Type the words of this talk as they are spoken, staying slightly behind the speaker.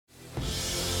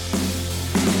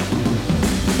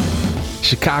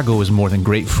Chicago is more than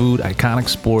great food, iconic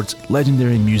sports,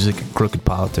 legendary music, and crooked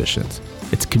politicians.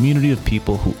 It's a community of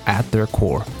people who, at their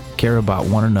core, care about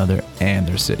one another and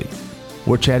their city.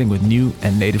 We're chatting with new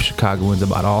and native Chicagoans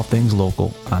about all things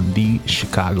local on the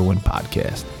Chicagoan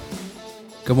Podcast.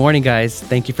 Good morning, guys.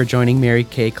 Thank you for joining Mary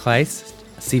Kay Kleist,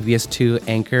 CBS 2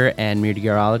 anchor and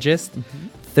meteorologist.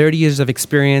 30 years of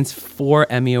experience, 4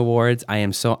 Emmy Awards. I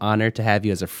am so honored to have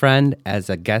you as a friend, as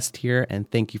a guest here, and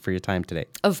thank you for your time today.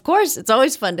 Of course. It's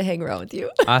always fun to hang around with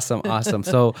you. Awesome.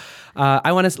 So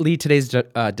I want to lead today's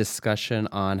discussion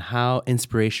on how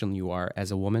inspirational you are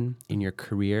as a woman in your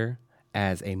career,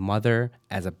 as a mother,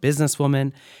 as a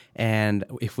businesswoman, and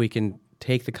if we can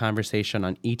take the conversation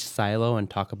on each silo and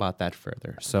talk about that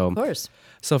further. So, Of course.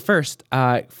 So first,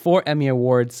 4 Emmy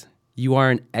Awards. You are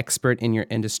an expert in your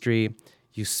industry.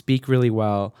 You speak really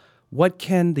well. What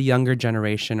can the younger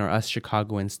generation or us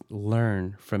Chicagoans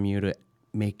learn from you to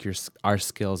make our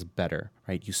skills better,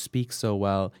 right? You speak so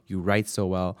well. You write so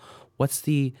well. What's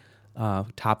the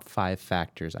top 5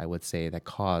 factors, I would say, that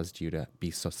caused you to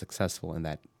be so successful in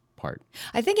that part?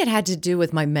 I think it had to do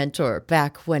with my mentor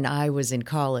back when I was in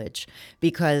college,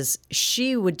 because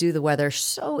she would do the weather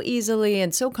so easily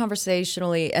and so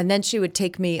conversationally, and then she would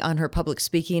take me on her public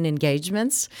speaking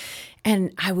engagements,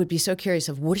 and I would be so curious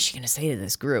of what is she going to say to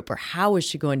this group, or how is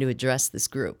she going to address this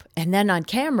group? And then on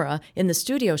camera in the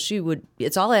studio,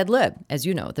 it's all ad lib, as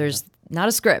you know. There's not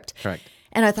a script. Correct.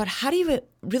 And I thought, how do you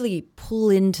really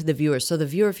pull into the viewer so the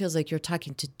viewer feels like you're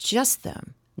talking to just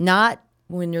them, not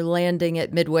when you're landing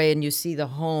at Midway and you see the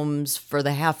homes for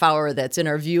the half hour that's in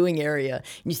our viewing area,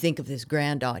 and you think of this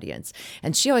grand audience.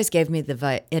 And she always gave me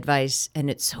the advice, and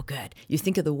it's so good. You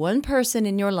think of the one person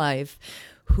in your life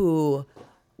who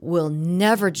will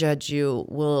never judge you,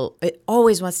 it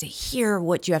always wants to hear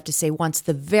what you have to say, wants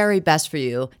the very best for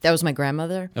you. That was my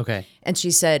grandmother. Okay. And she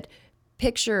said,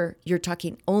 picture you're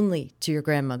talking only to your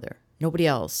grandmother, nobody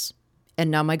else.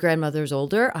 And now my grandmother's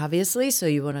older, obviously, so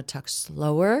you want to talk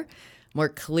slower, more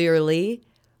clearly,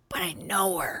 but I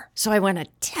know her. So I want to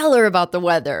tell her about the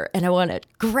weather, and I want to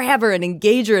grab her and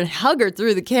engage her and hug her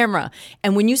through the camera.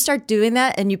 And when you start doing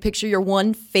that and you picture your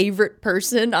one favorite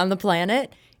person on the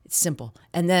planet, it's simple.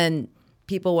 And then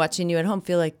people watching you at home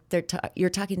feel like you're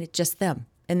talking to just them.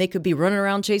 And they could be running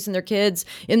around chasing their kids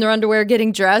in their underwear,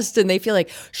 getting dressed, and they feel like,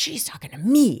 she's talking to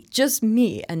me, just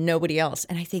me, and nobody else.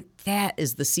 And I think that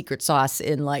is the secret sauce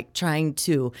in like trying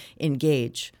to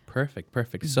engage.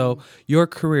 Perfect. So your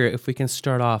career, if we can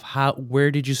start off,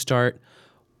 where did you start?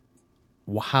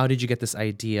 How did you get this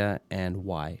idea, and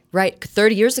why? Right.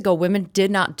 30 years ago, women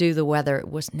did not do the weather. It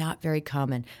was not very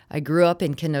common. I grew up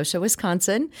in Kenosha,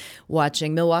 Wisconsin,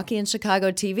 watching Milwaukee and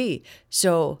Chicago TV.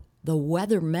 So the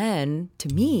weathermen, to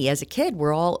me as a kid,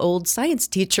 were all old science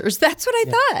teachers. That's what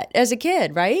I thought as a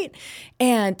kid, right?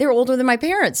 And they're older than my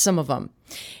parents, some of them.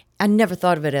 I never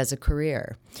thought of it as a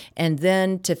career. And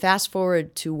then to fast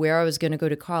forward to where I was going to go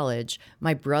to college,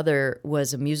 my brother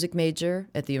was a music major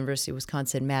at the University of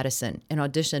Wisconsin-Madison and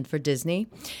auditioned for Disney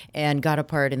and got a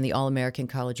part in the All-American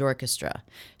College Orchestra.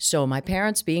 So my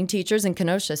parents, being teachers in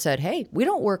Kenosha, said, hey, we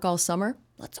don't work all summer.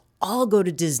 Let's all go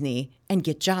to Disney and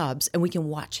get jobs, and we can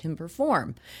watch him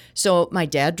perform. So my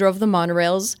dad drove the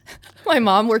monorails. My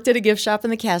mom worked at a gift shop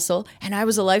in the castle, and I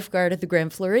was a lifeguard at the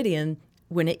Grand Floridian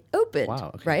when it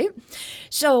opened, right?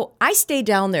 So I stayed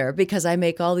down there because I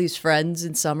make all these friends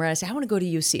in summer. I say, I want to go to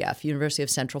UCF, University of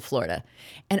Central Florida,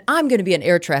 and I'm going to be an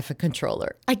air traffic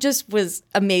controller. I just was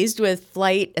amazed with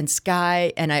flight and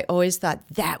sky, and I always thought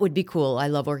that would be cool. I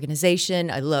love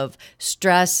organization. I love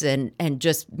stress and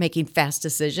just making fast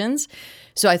decisions.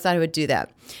 So I thought I would do that.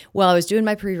 While I was doing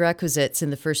my prerequisites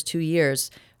in the first 2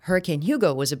 years, Hurricane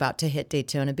Hugo was about to hit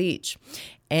Daytona Beach.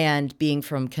 And being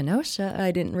from Kenosha,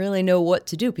 I didn't really know what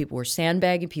to do. People were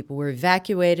sandbagging, people were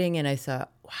evacuating, and I thought,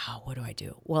 wow, what do I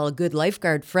do? Well, a good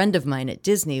lifeguard friend of mine at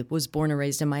Disney was born and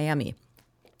raised in Miami.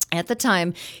 At the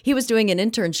time, he was doing an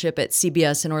internship at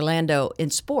CBS in Orlando in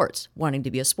sports, wanting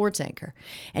to be a sports anchor.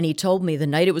 And he told me the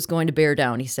night it was going to bear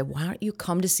down, he said, why don't you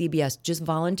come to CBS, just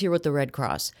volunteer with the Red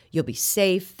Cross. You'll be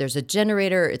safe. There's a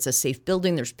generator. It's a safe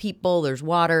building. There's people. There's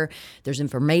water. There's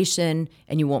information.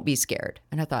 And you won't be scared.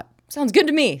 And I thought, sounds good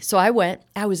to me. So I went.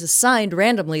 I was assigned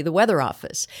randomly the weather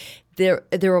office. There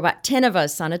were about 10 of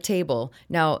us on a table.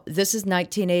 Now, this is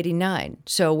 1989.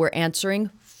 So we're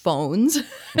answering phones,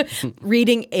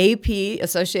 reading AP,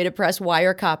 Associated Press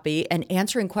wire copy, and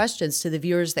answering questions to the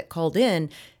viewers that called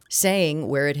in, saying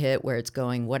where it hit, where it's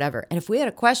going, whatever. And if we had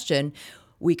a question,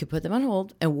 we could put them on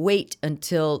hold and wait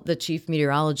until the chief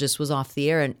meteorologist was off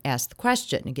the air and ask the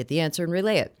question and get the answer and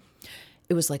relay it.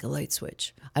 It was like a light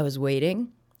switch. I was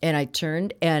waiting, and I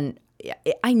turned, and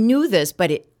I knew this,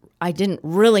 but I didn't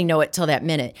really know it till that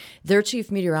minute. Their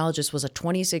chief meteorologist was a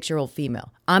 26-year-old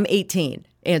female. I'm 18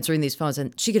 answering these phones,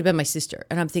 and she could have been my sister.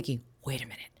 And I'm thinking, wait a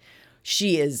minute.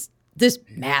 This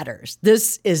matters.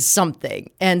 This is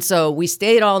something. And so we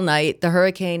stayed all night. The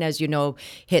hurricane, as you know,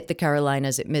 hit the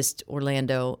Carolinas. It missed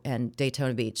Orlando and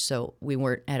Daytona Beach, so we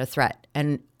weren't at a threat.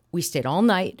 And we stayed all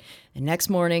night. The next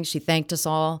morning, she thanked us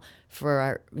all for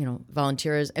our,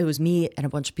 volunteers. It was me and a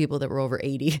bunch of people that were over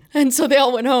 80. And so they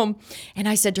all went home. And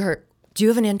I said to her, do you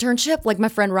have an internship like my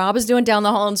friend Rob is doing down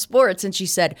the hall in sports? And she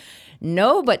said,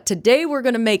 no, but today we're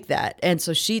going to make that. And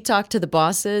so she talked to the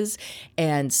bosses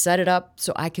and set it up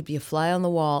so I could be a fly on the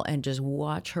wall and just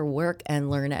watch her work and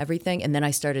learn everything. And then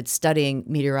I started studying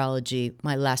meteorology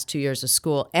my last 2 years of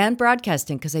school and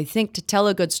broadcasting, because I think to tell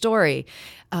a good story,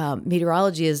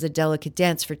 meteorology is a delicate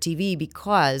dance for TV,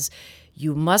 because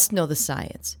you must know the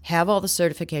science, have all the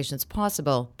certifications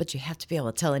possible, but you have to be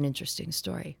able to tell an interesting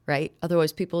story, right?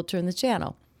 Otherwise, people will turn the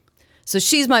channel. So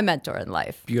she's my mentor in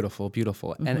life. Beautiful,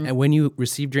 beautiful. And when you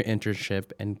received your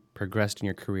internship and progressed in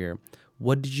your career,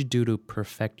 what did you do to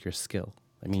perfect your skill?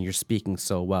 I mean, you're speaking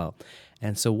so well.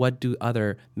 And so what do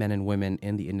other men and women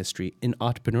in the industry, in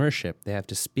entrepreneurship, they have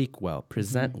to speak well,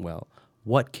 present well.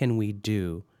 What can we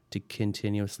do to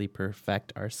continuously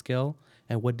perfect our skill?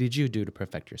 And what did you do to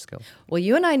perfect your skill? Well,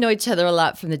 you and I know each other a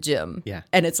lot from the gym. Yeah.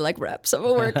 And it's like reps of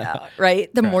a workout,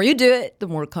 right? The more you do it, the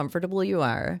more comfortable you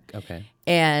are. Okay.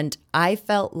 And I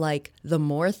felt like the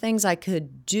more things I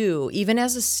could do, even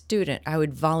as a student, I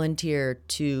would volunteer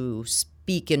to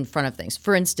speak in front of things.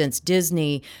 For instance,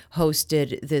 Disney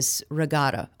hosted this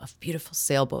regatta of beautiful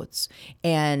sailboats.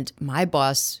 And my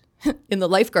boss in the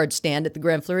lifeguard stand at the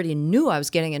Grand Floridian knew I was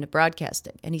getting into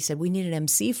broadcasting. And he said, we need an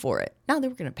MC for it. Now they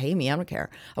were going to pay me. I don't care.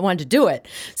 I wanted to do it.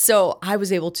 So I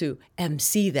was able to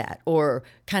MC that, or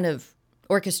kind of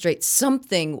orchestrate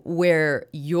something where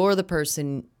you're the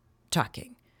person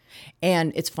talking.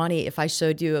 And it's funny, if I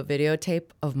showed you a videotape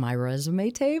of my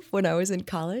resume tape when I was in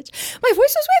college, my voice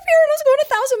was whippier and I was going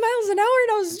 1,000 miles an hour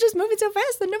and I was just moving so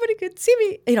fast that nobody could see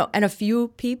me. And a few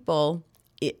people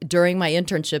during my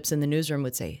internships in the newsroom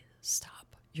would say,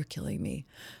 stop, you're killing me.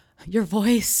 Your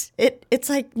voice, it's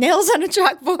like nails on a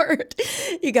chalkboard.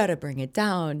 You got to bring it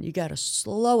down. You got to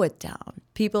slow it down.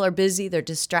 People are busy. They're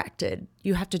distracted.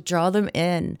 You have to draw them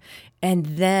in. And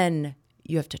then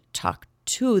you have to talk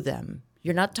to them.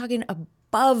 You're not talking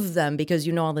above them because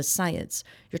you know all the science.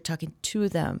 You're talking to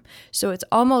them. So it's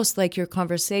almost like your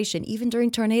conversation, even during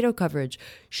tornado coverage,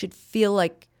 should feel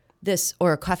like this,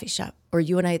 or a coffee shop, or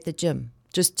you and I at the gym,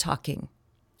 just talking.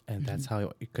 And that's how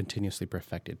you continuously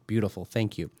perfected. Beautiful.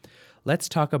 Thank you. Let's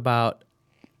talk about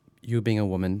you being a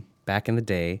woman back in the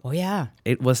day. Oh, yeah.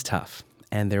 It was tough,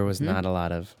 and there was not a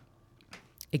lot of...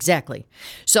 Exactly.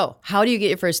 So how do you get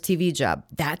your first TV job?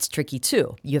 That's tricky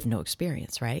too. You have no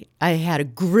experience, right? I had a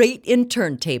great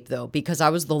intern tape though, because I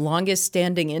was the longest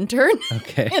standing intern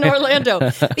in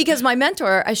Orlando. Because my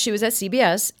mentor, she was at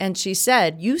CBS, and she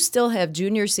said, you still have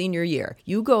junior, senior year.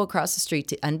 You go across the street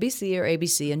to NBC or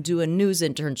ABC and do a news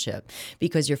internship,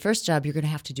 because your first job, you're going to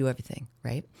have to do everything,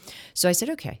 right? So I said,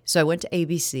 okay. So I went to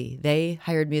ABC. They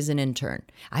hired me as an intern.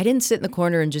 I didn't sit in the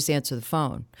corner and just answer the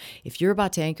phone. If you're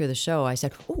about to anchor the show, I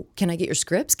said, oh, can I get your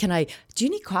scripts? Do you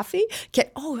need coffee?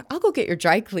 I'll go get your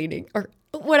dry cleaning or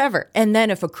whatever. And then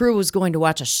if a crew was going to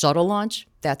watch a shuttle launch,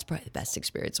 that's probably the best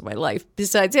experience of my life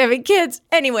besides having kids.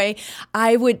 Anyway,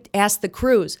 I would ask the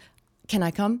crews, can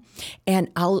I come?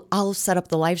 And I'll set up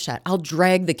the live shot. I'll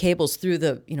drag the cables through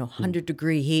the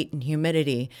 100-degree heat and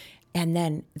humidity. And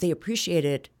then they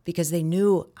appreciated it because they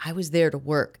knew I was there to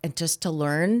work and just to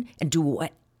learn and do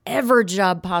whatever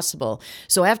job possible.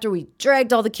 So after we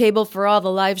dragged all the cable for all the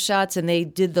live shots and they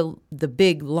did the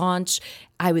big launch,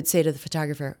 I would say to the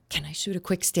photographer, can I shoot a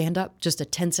quick stand-up? Just a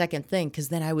 10-second thing, because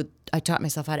then I taught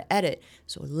myself how to edit.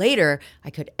 So later, I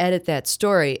could edit that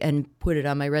story and put it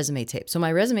on my resume tape. So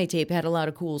my resume tape had a lot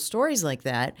of cool stories like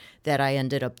that I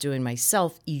ended up doing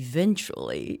myself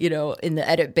eventually, in the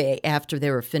edit bay after they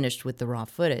were finished with the raw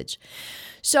footage.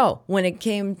 So when it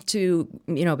came to,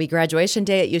 be graduation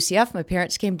day at UCF, my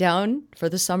parents came down for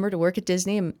the summer to work at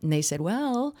Disney, and they said,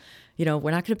 well,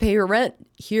 we're not going to pay your rent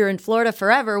here in Florida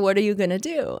forever. What are you going to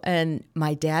do? And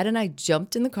my dad and I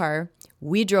jumped in the car.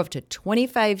 We drove to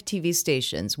 25 TV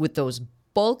stations with those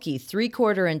bulky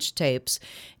 3/4-inch tapes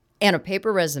and a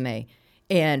paper resume.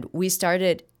 And we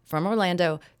started from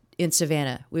Orlando in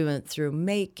Savannah. We went through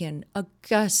Macon,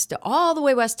 Augusta, all the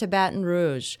way west to Baton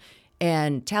Rouge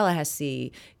and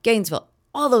Tallahassee, Gainesville,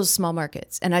 all those small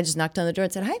markets. And I just knocked on the door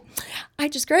and said, hi, I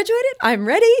just graduated. I'm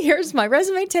ready. Here's my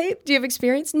resume tape. Do you have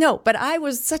experience? No, but I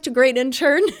was such a great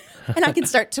intern and I can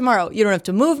start tomorrow. You don't have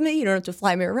to move me. You don't have to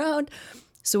fly me around.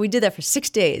 So we did that for 6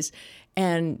 days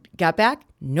and got back.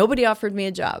 Nobody offered me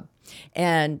a job.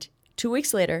 And 2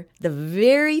 weeks later, the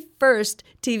very first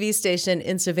TV station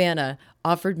in Savannah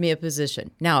offered me a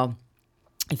position. Now,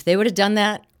 if they would have done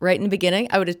that right in the beginning,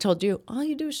 I would have told you, all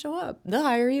you do is show up. They'll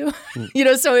hire you.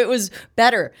 So it was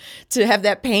better to have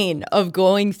that pain of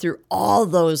going through all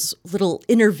those little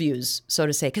interviews, so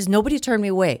to say, because nobody turned me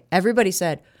away. Everybody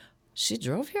said, she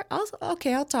drove here?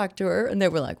 I'll talk to her. And they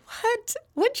were like, what?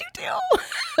 What'd you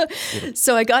do?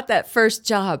 So I got that first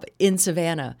job in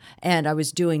Savannah, and I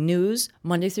was doing news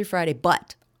Monday through Friday,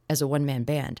 but as a one-man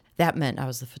band. That meant I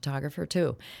was the photographer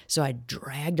too. So I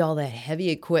dragged all that heavy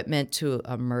equipment to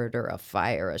a murder, a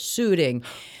fire, a shooting.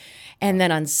 And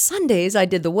then on Sundays, I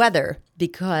did the weather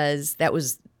because that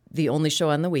was the only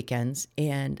show on the weekends.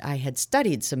 And I had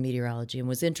studied some meteorology and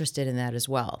was interested in that as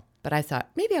well. But I thought,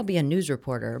 maybe I'll be a news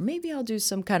reporter, or maybe I'll do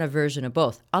some kind of version of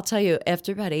both. I'll tell you,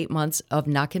 after about 8 months of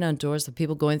knocking on doors of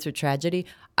people going through tragedy,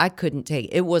 I couldn't take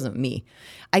it. It wasn't me.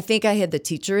 I think I had the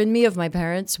teacher in me of my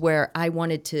parents where I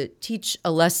wanted to teach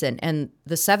a lesson. And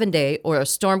the 7-day or a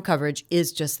storm coverage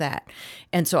is just that.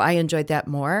 And so I enjoyed that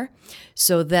more.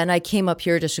 So then I came up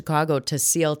here to Chicago to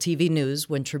CLTV News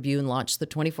when Tribune launched the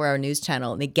 24-hour news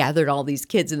channel. And they gathered all these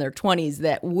kids in their 20s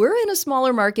that were in a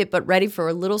smaller market but ready for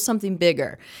a little something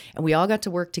bigger. And we all got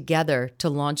to work together to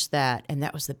launch that. And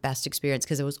that was the best experience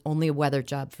because it was only a weather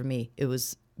job for me. It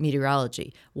was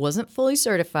meteorology. Wasn't fully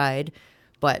certified,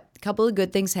 but a couple of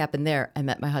good things happened there. I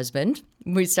met my husband.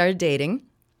 We started dating.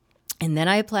 And then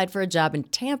I applied for a job in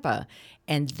Tampa.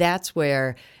 And that's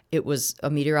where it was a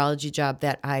meteorology job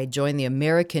that I joined the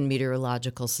American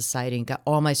Meteorological Society and got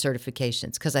all my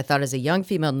certifications because I thought as a young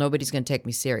female, nobody's going to take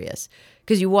me serious.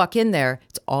 Because you walk in there,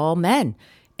 it's all men.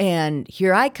 And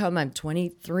here I come, I'm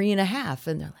 23 and a half,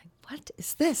 and they're like, what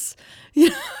is this?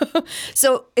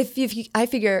 So I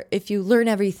figure if you learn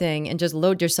everything and just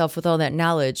load yourself with all that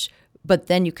knowledge, but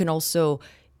then you can also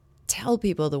tell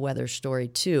people the weather story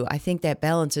too. I think that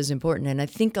balance is important. And I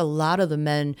think a lot of the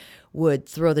men would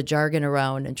throw the jargon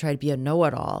around and try to be a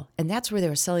know-it-all. And that's where they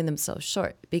were selling themselves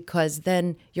short because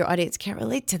then your audience can't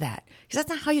relate to that because that's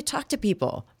not how you talk to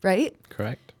people, right?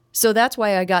 Correct. So that's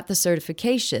why I got the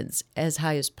certifications as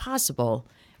high as possible.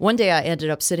 One day I ended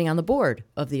up sitting on the board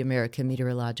of the American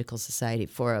Meteorological Society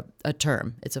for a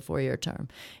term. It's a 4-year term,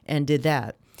 and did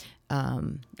that.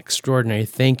 Extraordinary.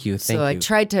 Thank you. So I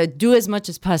tried to do as much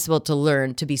as possible to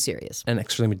learn to be serious. And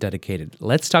extremely dedicated.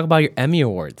 Let's talk about your Emmy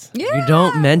Awards. Yeah. You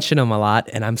don't mention them a lot,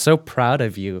 and I'm so proud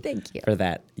of you. Thank you. For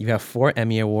that. You have 4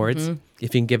 Emmy Awards. Mm-hmm.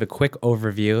 If you can give a quick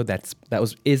overview,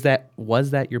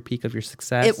 was that your peak of your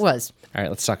success? It was. All right,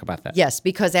 let's talk about that. Yes,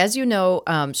 because as you know,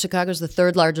 Chicago's the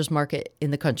 3rd largest market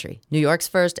in the country. New York's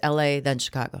first, LA, then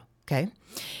Chicago. Okay.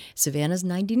 Savannah's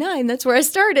 99. That's where I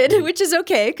started, which is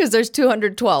okay because there's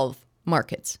 212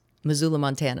 markets. Missoula,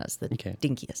 Montana's the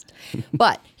dinkiest.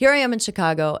 But here I am in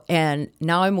Chicago, and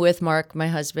now I'm with Mark, my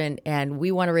husband, and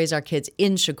we want to raise our kids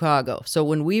in Chicago. So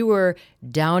when we were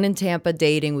down in Tampa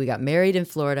dating, we got married in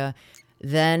Florida.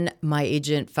 Then my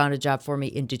agent found a job for me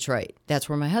in Detroit. That's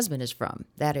where my husband is from,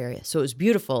 that area. So it was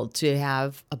beautiful to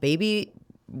have a baby.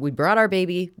 We brought our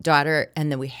baby daughter,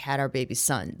 and then we had our baby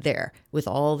son there with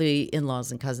all the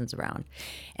in-laws and cousins around.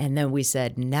 And then we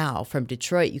said, now from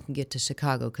Detroit, you can get to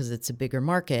Chicago because it's a bigger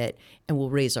market, and we'll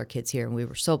raise our kids here. And we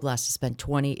were so blessed to spend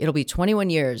it'll be 21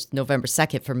 years, November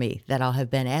 2nd for me, that I'll have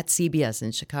been at CBS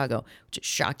in Chicago, which is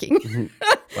shocking. Mm-hmm.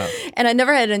 Wow. And I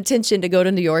never had an intention to go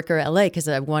to New York or LA because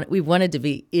we wanted to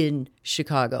be in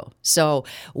Chicago. So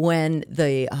when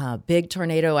the big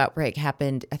tornado outbreak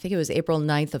happened, I think it was April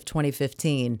 9th of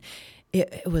 2015,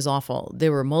 it was awful.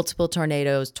 There were multiple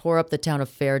tornadoes, tore up the town of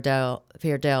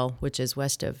Fairdale, which is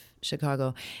west of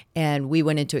Chicago. And we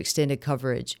went into extended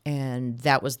coverage. And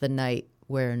that was the night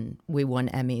when we won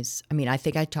Emmys. I mean, I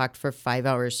think I talked for 5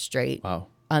 hours straight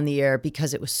on the air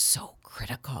because it was so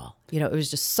critical. It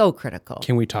was just so critical.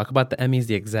 Can we talk about the Emmys,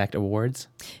 the exact awards?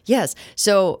 Yes.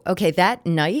 So, that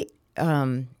night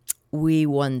we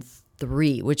won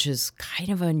 3, which is kind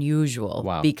of unusual.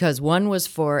 Wow. Because one was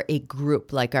for a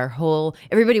group, like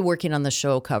everybody working on the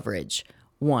show coverage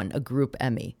won a group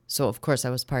Emmy. So, of course, I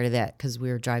was part of that because we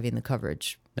were driving the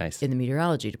coverage in the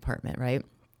meteorology department, right?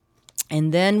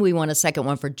 And then we won a second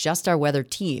one for just our weather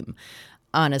team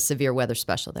on a severe weather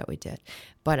special that we did.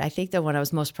 But I think the one I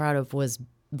was most proud of was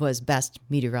Best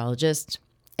Meteorologist.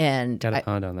 And got a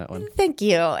pound on that one. Thank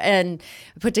you. And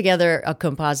I put together a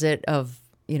composite of,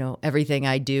 everything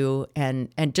I do. And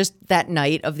just that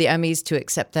night of the Emmys to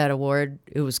accept that award,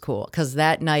 it was cool. Because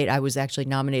that night I was actually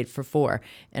nominated for 4,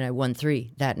 and I won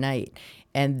 3 that night.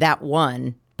 And that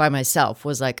one by myself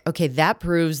was like, okay, that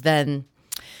proves then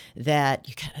that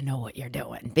you gotta know what you're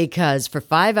doing, because for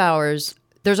 5 hours,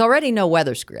 there's already no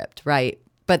weather script, right?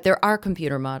 But there are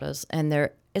computer models, and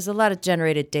there is a lot of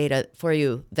generated data for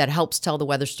you that helps tell the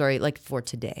weather story, like for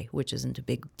today, which isn't a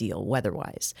big deal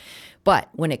weather-wise. But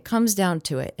when it comes down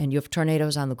to it and you have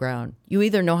tornadoes on the ground, you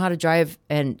either know how to drive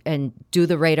and do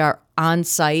the radar on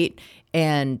site,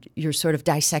 and you're sort of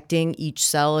dissecting each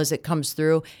cell as it comes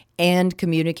through and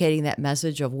communicating that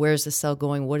message of where's the cell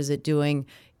going, what is it doing,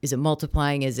 is it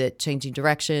multiplying, is it changing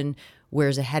direction,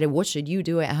 where's it headed, what should you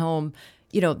do at home?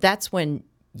 That's when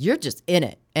you're just in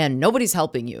it and nobody's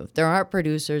helping you. There aren't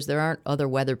producers, there aren't other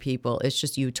weather people. It's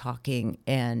just you talking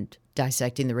and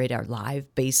dissecting the radar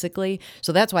live, basically.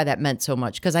 So that's why that meant so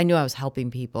much, because I knew I was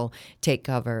helping people take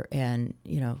cover and,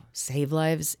 save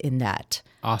lives in that.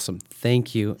 Awesome.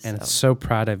 Thank you. And so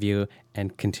proud of you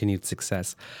and continued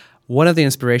success. One of the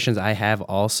inspirations I have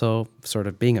also, sort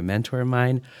of being a mentor of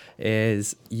mine,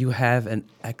 is you have an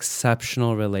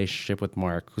exceptional relationship with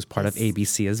Mark, who's part of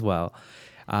ABC as well.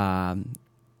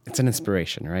 It's an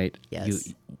inspiration, right?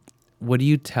 Yes. What do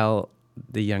you tell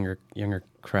the younger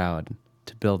crowd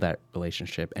to build that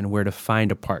relationship, and where to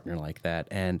find a partner like that,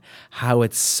 and how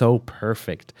it's so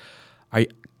perfect?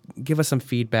 Give us some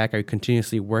feedback. Are you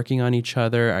continuously working on each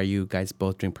other? Are you guys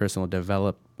both doing personal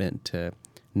development to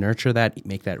nurture that,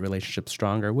 make that relationship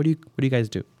stronger? What do you guys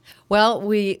do? Well,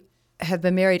 we have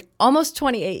been married almost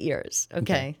 28 years.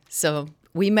 Okay. So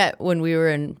we met when we were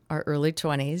in our early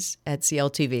 20s at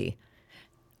CLTV.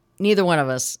 Neither one of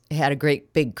us had a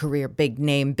great big career, big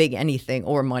name, big anything,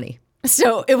 or money.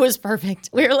 So it was perfect.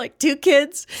 We were like two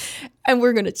kids, and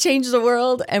we're going to change the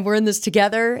world, and we're in this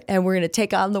together, and we're going to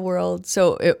take on the world.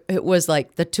 So it was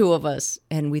like the two of us,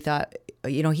 and we thought,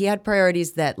 he had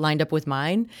priorities that lined up with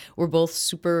mine. We're both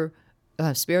super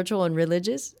spiritual and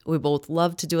religious. We both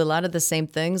love to do a lot of the same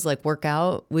things, like work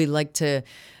out. We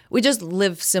just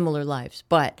live similar lives.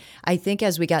 But I think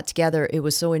as we got together, it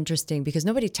was so interesting because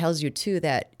nobody tells you, too,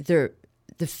 that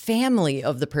the family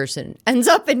of the person ends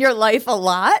up in your life a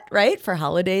lot, right? For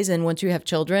holidays and once you have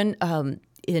children,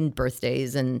 in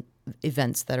birthdays and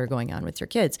events that are going on with your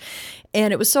kids.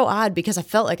 And it was so odd because I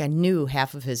felt like I knew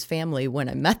half of his family when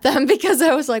I met them, because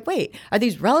I was like, wait, are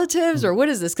these relatives or what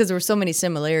is this? Because there were so many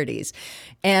similarities.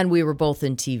 And we were both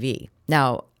in TV.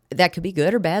 Now, that could be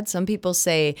good or bad. Some people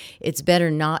say it's better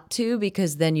not to,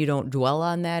 because then you don't dwell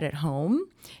on that at home.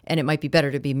 And it might be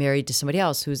better to be married to somebody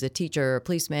else who's a teacher or a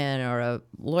policeman or a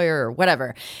lawyer or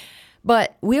whatever.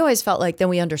 But we always felt like then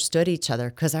we understood each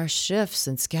other because our shifts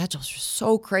and schedules were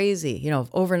so crazy,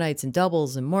 overnights and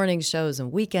doubles and morning shows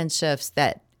and weekend shifts,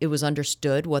 that it was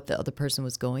understood what the other person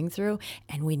was going through.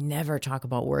 And we never talk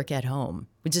about work at home.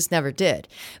 We just never did.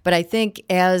 But I think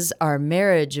as our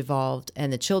marriage evolved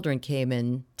and the children came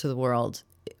into the world,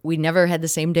 we never had the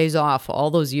same days off all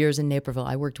those years in Naperville.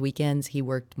 I worked weekends. He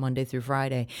worked Monday through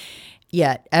Friday.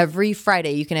 Yet every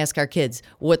Friday, you can ask our kids,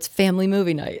 what's family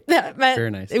movie night? That meant Very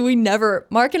nice.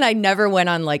 Mark and I never went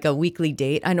on like a weekly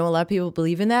date. I know a lot of people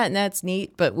believe in that, and that's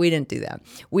neat, but we didn't do that.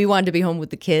 We wanted to be home with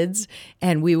the kids,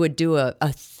 and we would do a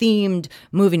themed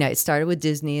movie night. It started with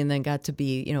Disney and then got to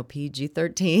be,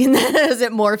 PG-13 as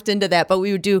it morphed into that. But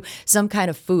we would do some kind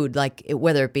of food, like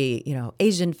whether it be,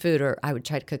 Asian food, or I would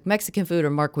try to cook Mexican food, or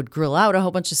Mark would grill out a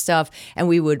whole bunch of stuff, and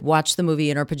we would watch the movie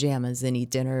in our pajamas and eat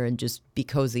dinner and just be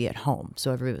cozy at home.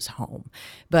 So everybody was home.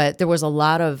 But there was a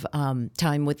lot of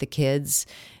time with the kids,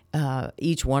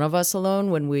 each one of us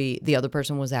alone when the other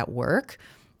person was at work.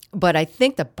 But I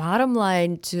think the bottom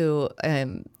line to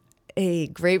a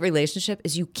great relationship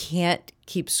is you can't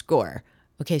keep score.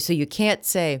 Okay, so you can't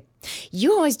say,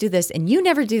 you always do this and you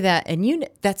never do that, and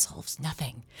that solves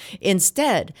nothing.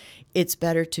 Instead, it's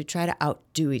better to try to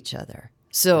outdo each other.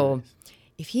 So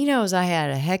if he knows I had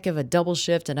a heck of a double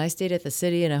shift and I stayed at the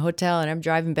city in a hotel and I'm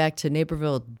driving back to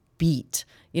Naperville beat,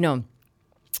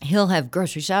 he'll have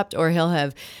grocery shopped, or he'll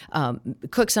have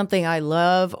cooked something I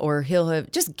love, or he'll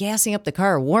have just gassing up the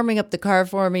car, warming up the car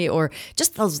for me, or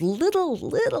just those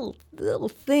little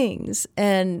things.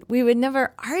 And we would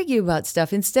never argue about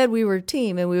stuff. Instead, we were a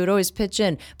team and we would always pitch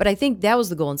in. But I think that was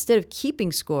the goal. Instead of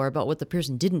keeping score about what the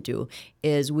person didn't do,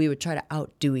 is we would try to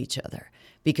outdo each other.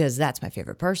 Because that's my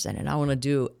favorite person, and I want to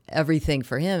do everything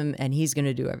for him, and he's going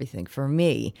to do everything for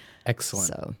me.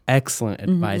 Excellent. Excellent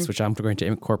advice, which I'm going to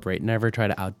incorporate. Never try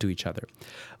to outdo each other.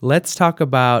 Let's talk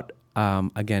about,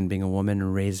 again, being a woman,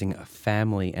 raising a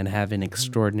family, and having an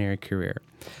extraordinary career.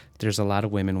 There's a lot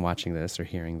of women watching this or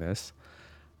hearing this.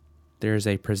 There's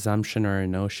a presumption or a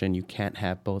notion you can't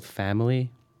have both family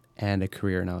and a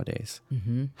career nowadays.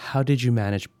 Mm-hmm. How did you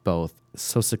manage both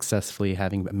so successfully,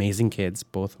 having amazing kids,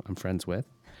 both I'm friends with,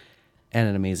 and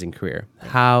an amazing career.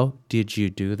 How did you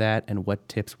do that, and what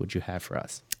tips would you have for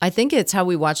us? I think it's how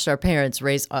we watched our parents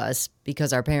raise us,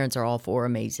 because our parents are all four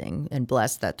amazing and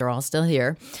blessed that they're all still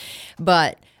here.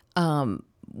 But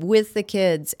with the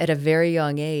kids at a very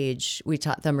young age, we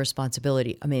taught them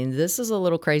responsibility. I mean, this is a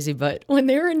little crazy, but when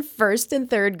they were in first and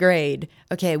third grade,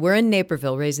 okay, we're in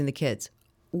Naperville raising the kids.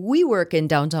 We work in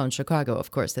downtown Chicago,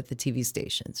 of course, at the TV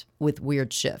stations with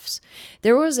weird shifts.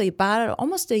 There was about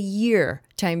almost a year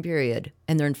time period,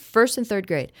 and they're in first and third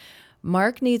grade.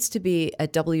 Mark needs to be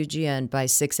at WGN by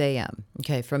 6 a.m.,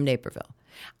 okay, from Naperville.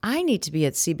 I need to be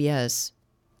at CBS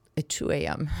at 2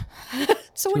 a.m.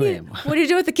 So what do you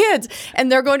do with the kids?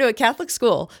 And they're going to a Catholic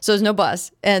school, so there's no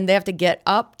bus, and they have to get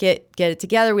up, get it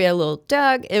together. We had a little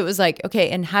dog. It was like, okay,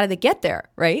 and how do they get there,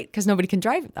 right? Because nobody can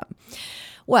drive them.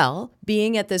 Well,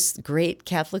 being at this great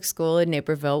Catholic school in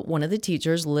Naperville, one of the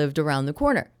teachers lived around the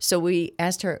corner. So we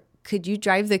asked her, could you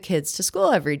drive the kids to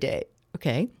school every day?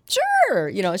 Okay,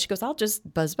 sure. She goes, I'll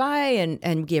just buzz by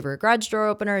and give her a garage door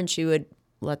opener, and she would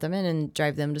let them in and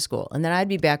drive them to school. And then I'd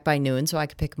be back by noon so I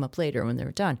could pick them up later when they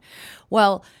were done.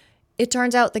 Well, it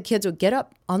turns out the kids would get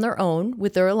up on their own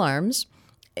with their alarms,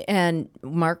 and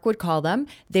Mark would call them.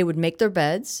 They would make their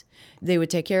beds. They would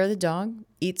take care of the dog,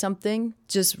 eat something,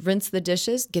 just rinse the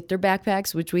dishes, get their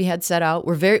backpacks, which we had set out.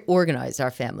 We're very organized,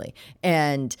 our family.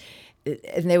 And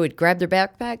they would grab their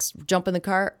backpacks, jump in the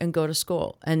car, and go to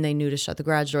school. And they knew to shut the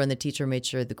garage door, and the teacher made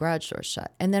sure the garage door was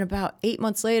shut. And then about 8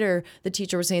 months later, the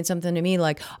teacher was saying something to me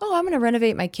like, oh, I'm going to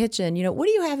renovate my kitchen. What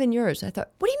do you have in yours? I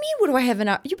thought, what do you mean, what do I have in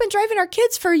our? You've been driving our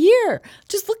kids for a year.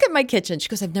 Just look at my kitchen. She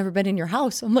goes, I've never been in your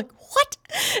house. I'm like, what?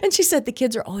 And she said, the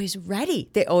kids are always ready.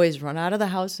 They always run out of the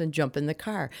house and jump in the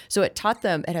car. So it taught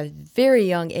them at a very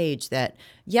young age that,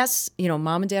 yes,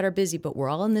 mom and dad are busy, but we're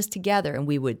all in this together. And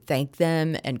we would thank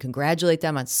them and congratulate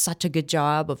them on such a good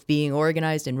job of being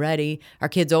organized and ready. Our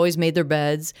kids always made their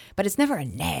beds, but it's never a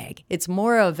nag. It's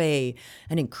more of an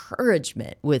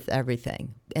encouragement with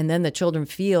everything. And then the children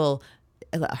feel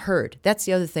heard. That's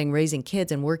the other thing, raising kids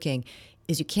and working,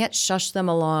 is you can't shush them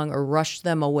along or rush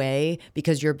them away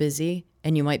because you're busy.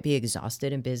 And you might be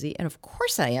exhausted and busy. And of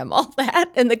course I am, all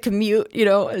that. And the commute,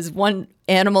 is one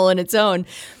animal in its own.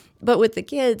 But with the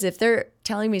kids, if they're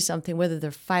telling me something, whether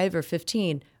they're 5 or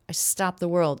 15, I stop the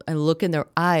world and look in their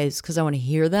eyes because I want to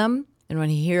hear them and want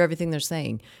to hear everything they're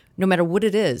saying, no matter what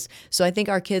it is. So I think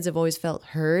our kids have always felt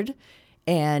heard,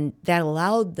 and that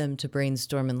allowed them to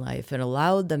brainstorm in life and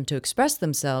allowed them to express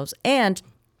themselves and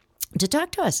to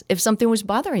talk to us if something was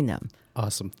bothering them.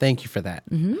 Awesome. Thank you for that.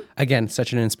 Mm-hmm. Again,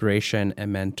 such an inspiration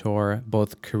and mentor,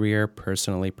 both career,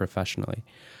 personally, professionally.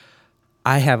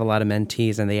 I have a lot of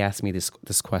mentees, and they ask me this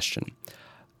question.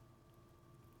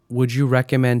 Would you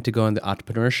recommend to go in the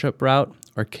entrepreneurship route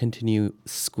or continue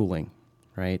schooling,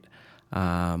 right?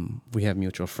 We have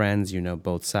mutual friends,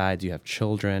 both sides, you have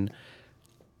children.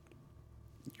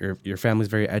 Your family's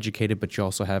very educated, but you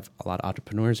also have a lot of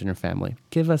entrepreneurs in your family.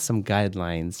 Give us some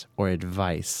guidelines or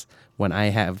advice when I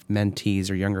have mentees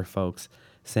or younger folks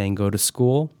saying go to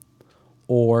school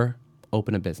or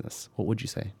open a business. What would you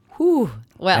say? Whew.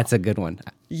 Well, that's a good one.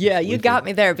 Yeah, you got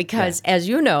me there because, as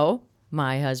you know,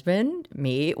 my husband,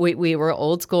 me, we were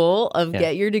old school of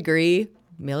get your degree,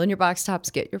 mail in your box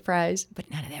tops, get your prize, but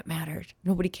none of that mattered.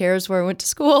 Nobody cares where I went to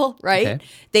school, right? Okay.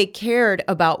 They cared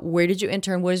about where did you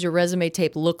intern, what does your resume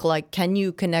tape look like, can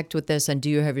you connect with this, and do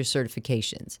you have your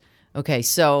certifications? Okay,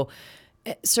 so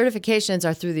certifications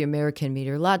are through the American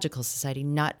Meteorological Society,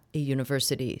 not a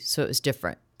university, so it was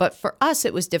different. But for us,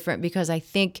 it was different because I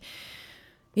think,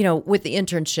 with the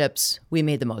internships, we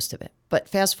made the most of it. But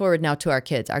fast forward now to our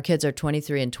kids. Our kids are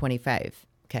 23 and 25.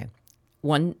 Okay.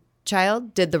 One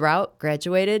child did the route,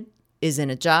 graduated, is in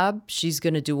a job. She's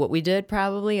going to do what we did,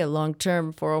 probably a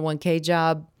long-term 401k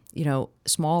job,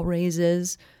 small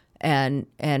raises and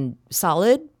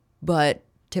solid, but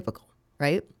typical,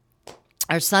 right?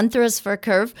 Our son threw us for a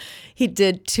curve. He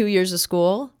did 2 years of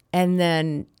school and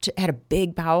then had a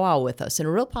big powwow with us in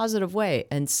a real positive way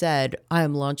and said,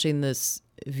 I'm launching this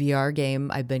VR game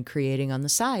I've been creating on the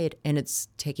side, and it's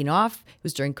taking off. It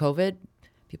was during COVID.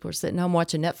 People were sitting home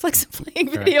watching Netflix and playing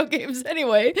video games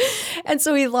anyway. And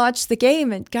so he launched the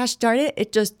game, and gosh darn it,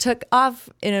 it just took off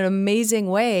in an amazing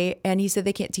way. And he said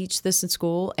they can't teach this in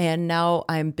school, and now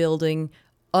I'm building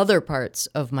other parts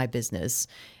of my business.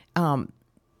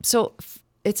 So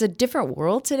it's a different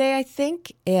world today, I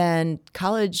think. And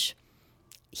college,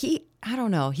 I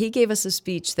don't know. He gave us a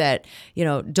speech that,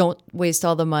 don't waste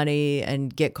all the money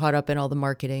and get caught up in all the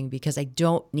marketing because I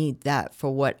don't need that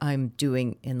for what I'm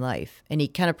doing in life. And he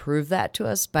kind of proved that to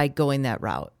us by going that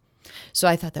route. So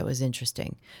I thought that was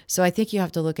interesting. So I think you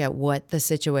have to look at what the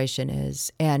situation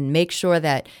is and make sure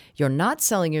that you're not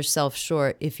selling yourself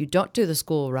short if you don't do the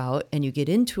school route and you get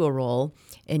into a role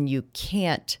and you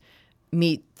can't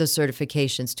meet the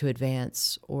certifications to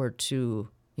advance or to,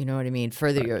 you know what I mean,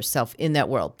 further yourself in that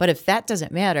world. But if that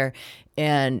doesn't matter,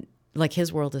 and like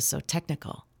his world is so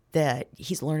technical that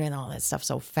he's learning all that stuff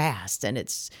so fast, and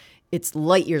it's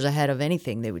light years ahead of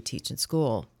anything they would teach in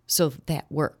school. So that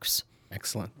works.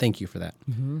 Excellent. Thank you for that.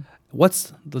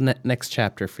 What's the next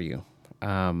chapter for you?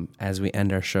 As we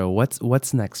end our show,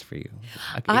 what's next for you?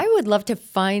 I would love to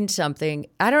find something.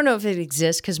 I don't know if it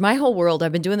exists because my whole world,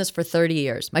 I've been doing this for 30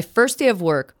 years. My first day of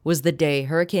work was the day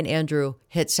Hurricane Andrew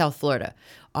hit South Florida,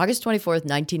 August 24th,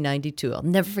 1992. I'll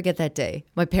never forget that day.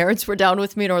 My parents were down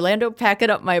with me in Orlando, packing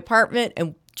up my apartment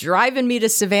and driving me to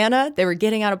Savannah. They were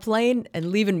getting on a plane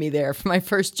and leaving me there for my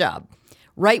first job,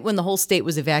 right when the whole state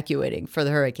was evacuating for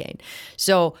the hurricane.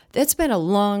 So that's been a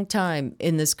long time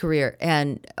in this career.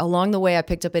 And along the way, I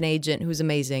picked up an agent who's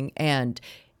amazing. And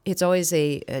it's always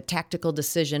a tactical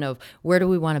decision of where do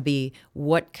we want to be?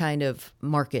 What kind of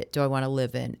market do I want to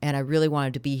live in? And I really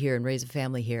wanted to be here and raise a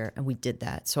family here. And we did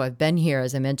that. So I've been here,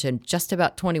 as I mentioned, just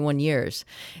about 21 years.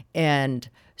 And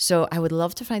so I would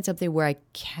love to find something where I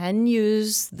can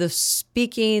use the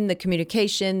speaking, the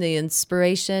communication, the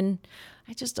inspiration.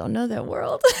 I just don't know that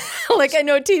world like I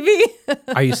know TV.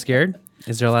 Are you scared?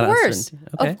 Is there a lot of uncertainty?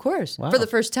 Of course. Wow. For the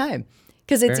first time.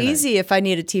 Because it's Very easy if I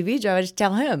need a TV job, I just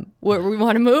tell him where we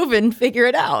want to move and figure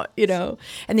it out, you know.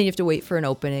 And then you have to wait for an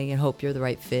opening and hope you're the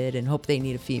right fit and hope they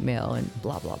need a female and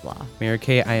blah, blah, blah. Mary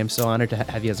Kay, I am so honored to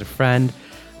have you as a friend.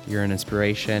 You're an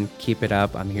inspiration. Keep it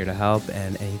up. I'm here to help.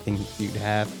 And anything you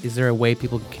have, is there a way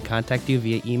people can contact you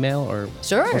via email or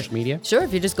social media? Sure.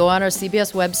 If you just go on our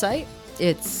CBS website,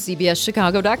 it's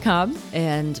cbschicago.com,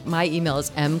 and my email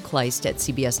is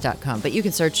mkleist@cbs.com. But you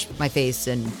can search my face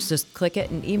and just click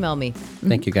it and email me.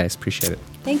 Thank you, guys. Appreciate it.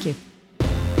 Thank you.